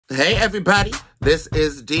Hey everybody, this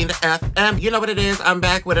is Dean FM. You know what it is, I'm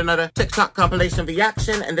back with another TikTok compilation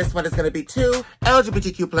reaction, and this one is going to be 2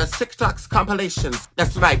 LGBTQ plus TikToks compilations.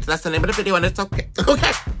 That's right, that's the name of the video, and it's okay.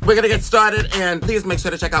 Okay, we're going to get started, and please make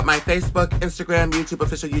sure to check out my Facebook, Instagram, YouTube,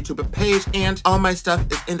 official YouTuber page, and all my stuff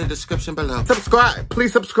is in the description below. Subscribe,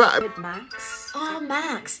 please subscribe. With Max? Oh,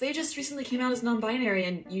 Max, they just recently came out as non-binary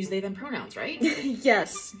and use they them pronouns, right?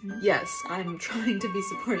 Yes, I'm trying to be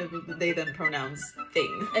supportive of the they them pronouns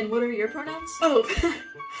thing. And what are your pronouns? Oh,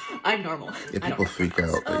 I'm normal. Yeah, people freak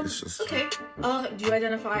out. Like, it's just... Okay. Do you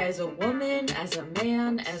identify as a woman, as a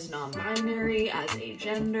man, as non-binary, as a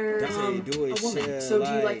gender? That's how you do it. A woman. Yeah, so do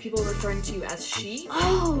you like people referring to you as she?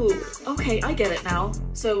 Oh, okay, I get it now.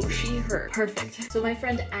 So she, her. Perfect. So my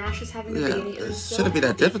friend Ash is having a baby. It shouldn't be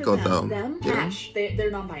that difficult though. Them? Yeah. Ash,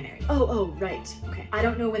 they're non-binary. Oh, right. Okay. I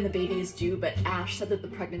don't know when the baby is due, but Ash said that the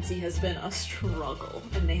pregnancy has been a struggle,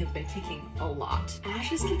 and they have been kicking a lot.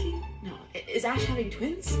 Ash is kicking? No. Is Ash having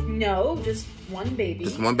twins? No, just one baby.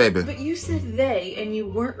 Just one baby. But you said they, and you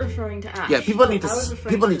weren't referring to Ash. Yeah, people need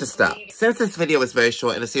to stop. Since this video is very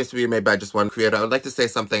short and it seems to be made by just one creator, I would like to say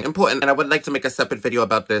something important, and I would like to make a separate video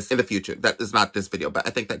about this in the future. That is not this video, but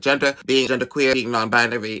I think that being genderqueer, being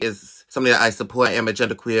non-binary is something that I support. I am a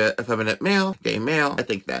genderqueer, effeminate male, gay male. I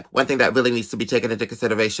think that one thing that really needs to be taken into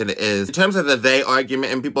consideration is, in terms of the they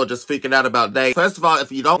argument and people just freaking out about they, first of all,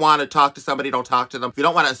 if you don't want to talk to somebody, don't talk to them. If you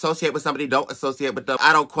don't want to associate with somebody, don't associate with them.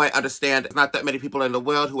 I don't quite understand. It's not that many people in the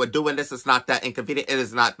world who are doing this. It's not that inconvenient. It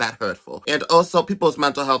is not that hurtful. And also, people's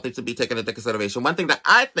mental health needs to be taken into consideration. One thing that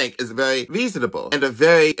I think is very reasonable and a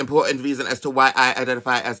very important reason as to why I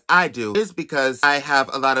identify as I do is because I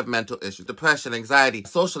have a lot of mental issues, depression, anxiety,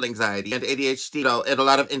 social anxiety, and ADHD, and a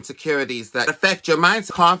lot of insecurities that affect your mind's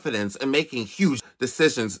confidence in making huge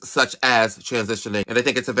decisions such as transitioning. And I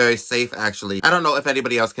think it's a very safe, actually. I don't know if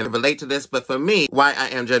anybody else can relate to this, but for me, why I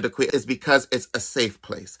am genderqueer is because it's a safe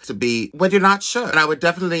place to be when you're not sure. And I would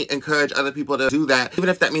definitely encourage other people to do that, even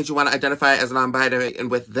if that means you want to identify as non-binary and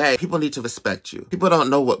with they. People need to respect you. People don't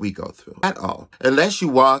know what we go through at all. Unless you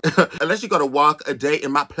unless you're gonna walk a day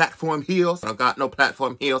in my platform heels. I don't got no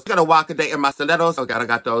platform heels. You're gonna walk a day in my stilettos. Oh God, I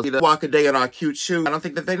got those. Either walk a day in our cute shoes. I don't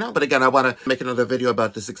think that they know. But again, I want to make another video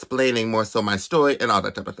about this, explaining more so my story and all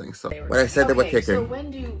that type of thing. So when I said they were kicking. So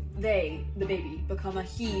when do they, the baby, become a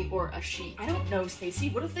he or a she? I don't know, Stacey.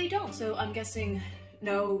 What if they don't? So I'm guessing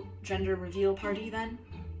no gender reveal party then?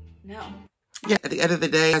 No. Yeah, at the end of the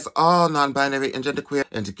day, as all non-binary and genderqueer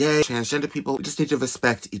and gay, transgender people, we just need to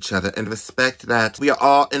respect each other and respect that we are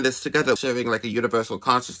all in this together, sharing like a universal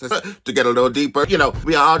consciousness to get a little deeper. You know,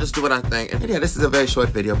 we are all just doing our thing. And yeah, this is a very short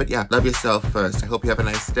video, but yeah, love yourself first. I hope you have a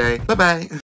nice day. Bye-bye.